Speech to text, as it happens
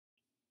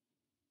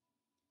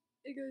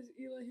Hey guys,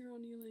 Eli here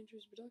on Eli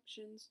Interest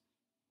Productions.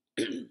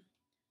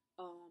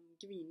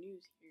 Giving you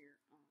news here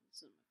on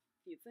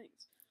few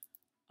things.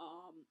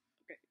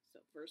 Okay, so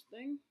first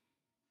thing,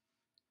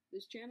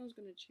 this channel is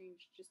gonna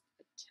change just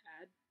a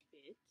tad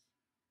bit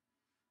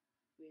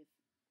with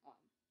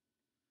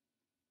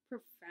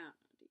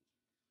profanity,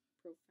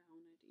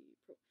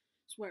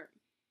 swearing.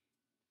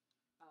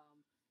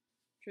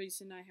 Trace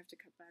and I have to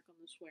cut back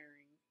on the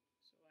swearing,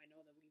 so I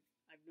know that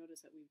I've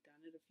noticed that we've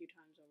done it a few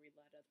times, or we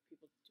let other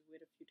people do it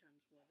a few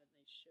times more than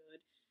they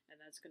should, and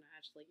that's gonna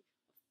actually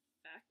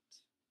affect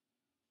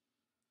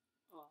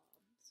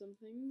some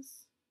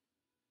things.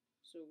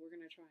 So we're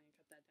gonna try and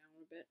cut that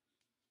down a bit.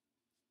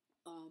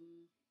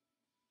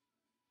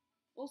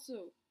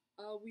 Also,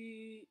 I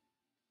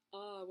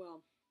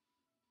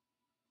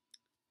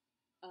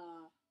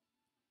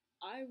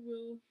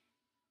will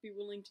be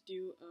willing to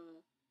do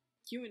a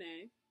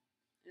Q&A,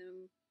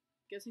 and I'm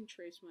guessing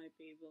Trace might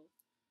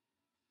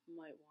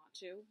want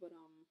to, but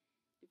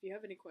if you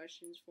have any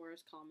questions for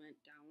us, comment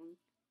down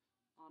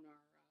on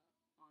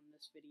on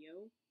this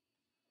video,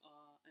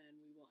 and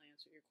we will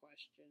answer your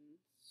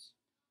questions,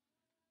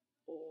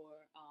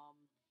 or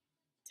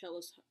tell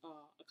us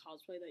a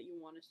cosplay that you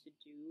want us to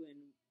do,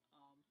 and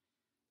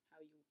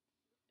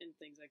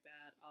things like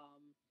that,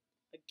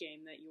 a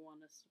game that you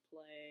want us to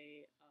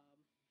play,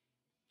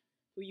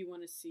 who you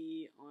want to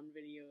see on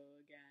video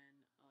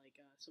again, like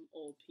some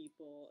old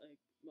people,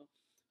 well,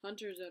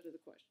 Hunter's out of the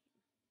question.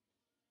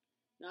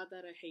 Not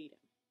that I hate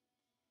him,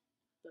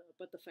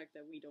 but the fact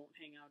that we don't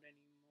hang out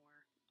anymore.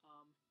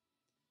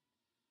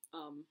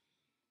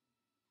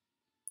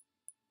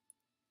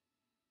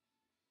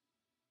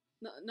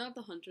 Not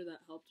the Hunter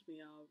that helped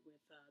me out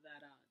with that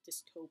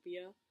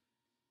Dystopia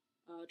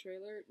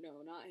trailer.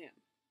 No, not him.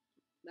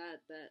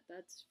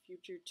 That's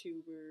future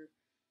tuber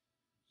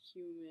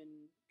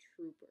human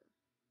trooper.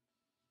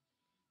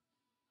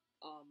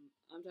 I'm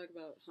talking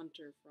about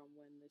Hunter from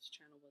when this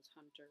channel was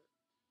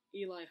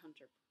Eli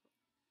Hunter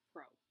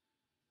Pro.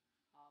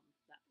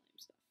 That lame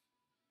stuff.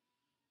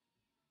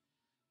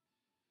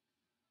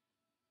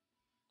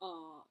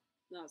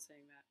 Not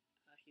saying that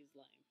he's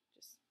lame.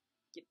 Just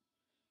yeah.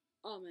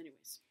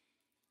 Anyways.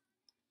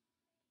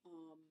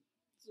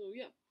 So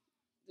yeah,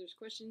 there's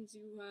questions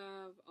you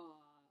have.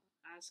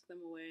 Ask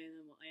them away, and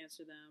then we'll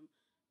answer them.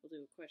 We'll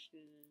do a question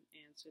and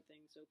answer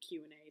thing, so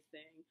Q&A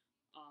thing.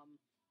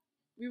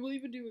 We will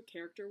even do a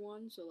character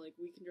one, so like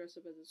we can dress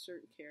up as a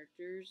certain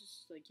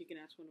characters. Like you can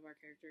ask one of our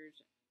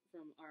characters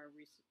from our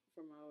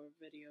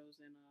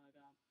videos, and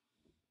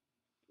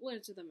we'll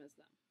answer them as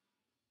them.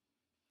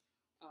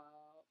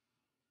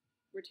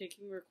 We're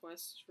taking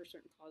requests for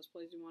certain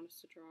cosplays you want us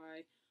to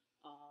try.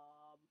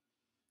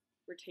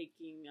 We're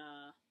taking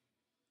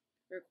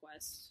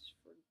requests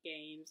for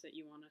games that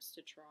you want us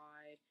to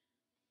try,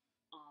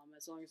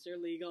 as long as they're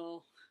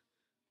legal.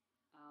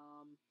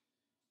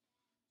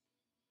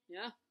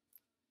 Yeah.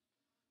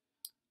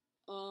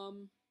 I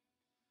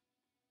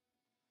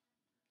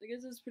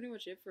guess that's pretty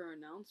much it for our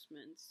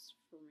announcements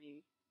for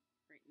me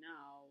right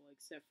now,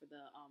 except for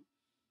the,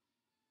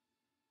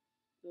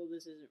 though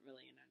this isn't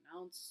really an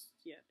announce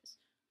yet.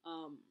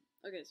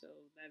 Okay, so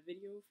that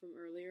video from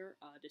earlier,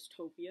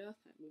 Dystopia,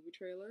 that movie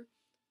trailer,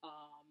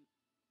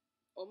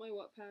 all my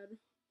Wattpad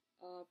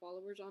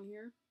followers on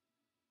here,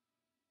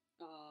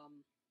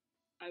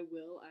 I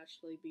will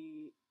actually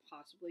be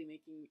possibly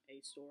making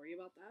a story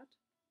about that,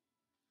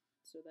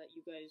 so that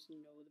you guys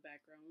know the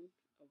background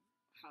of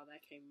how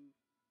that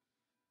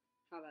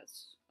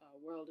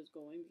world is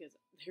going, because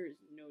there is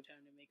no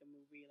time to make a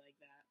movie like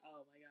that.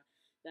 Oh my god,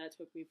 that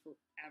took me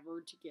forever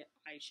to get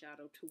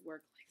eyeshadow to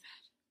work like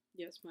that.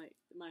 Yes, my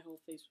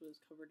whole face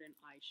was covered in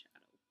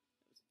eyeshadow.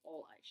 It was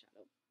all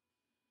eyeshadow.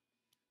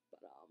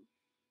 But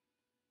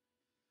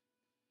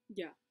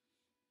yeah.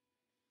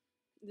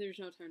 There's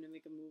no time to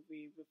make a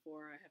movie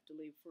before I have to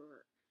leave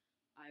for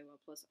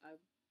Iowa. Plus,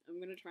 I'm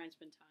gonna try and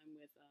spend time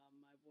with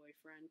my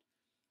boyfriend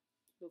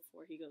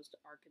before he goes to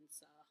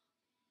Arkansas.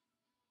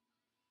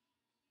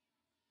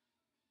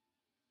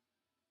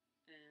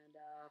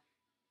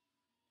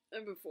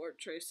 And before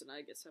Trace and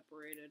I get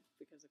separated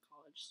because of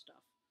college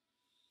stuff.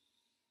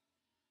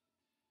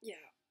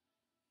 Yeah.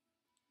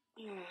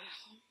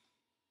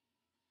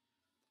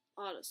 A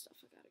lot of stuff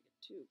I gotta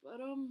get to, but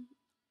I'm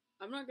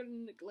not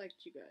gonna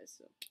neglect you guys,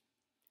 so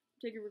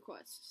take your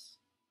requests.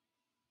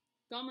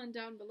 Comment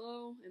down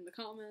below in the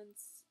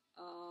comments,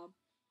 or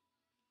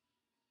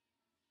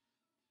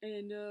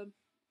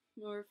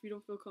if you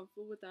don't feel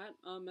comfortable with that,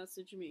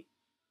 message me.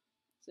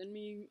 Send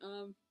me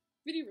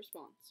video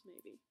response,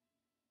 maybe.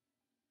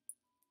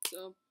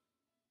 So,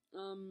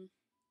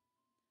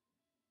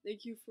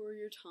 thank you for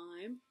your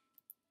time.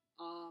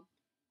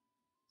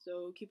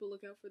 So keep a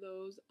lookout for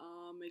those.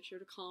 Make sure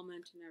to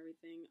comment and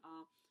everything.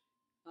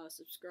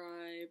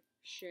 Subscribe,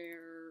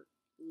 share,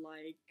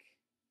 like,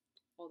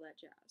 all that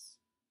jazz.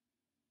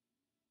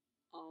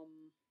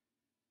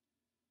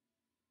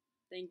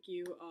 Thank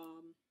you,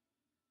 all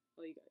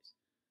you guys.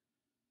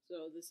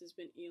 So this has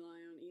been Eli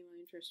on Eli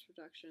Interest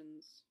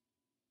Productions.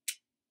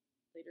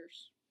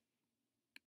 Laters.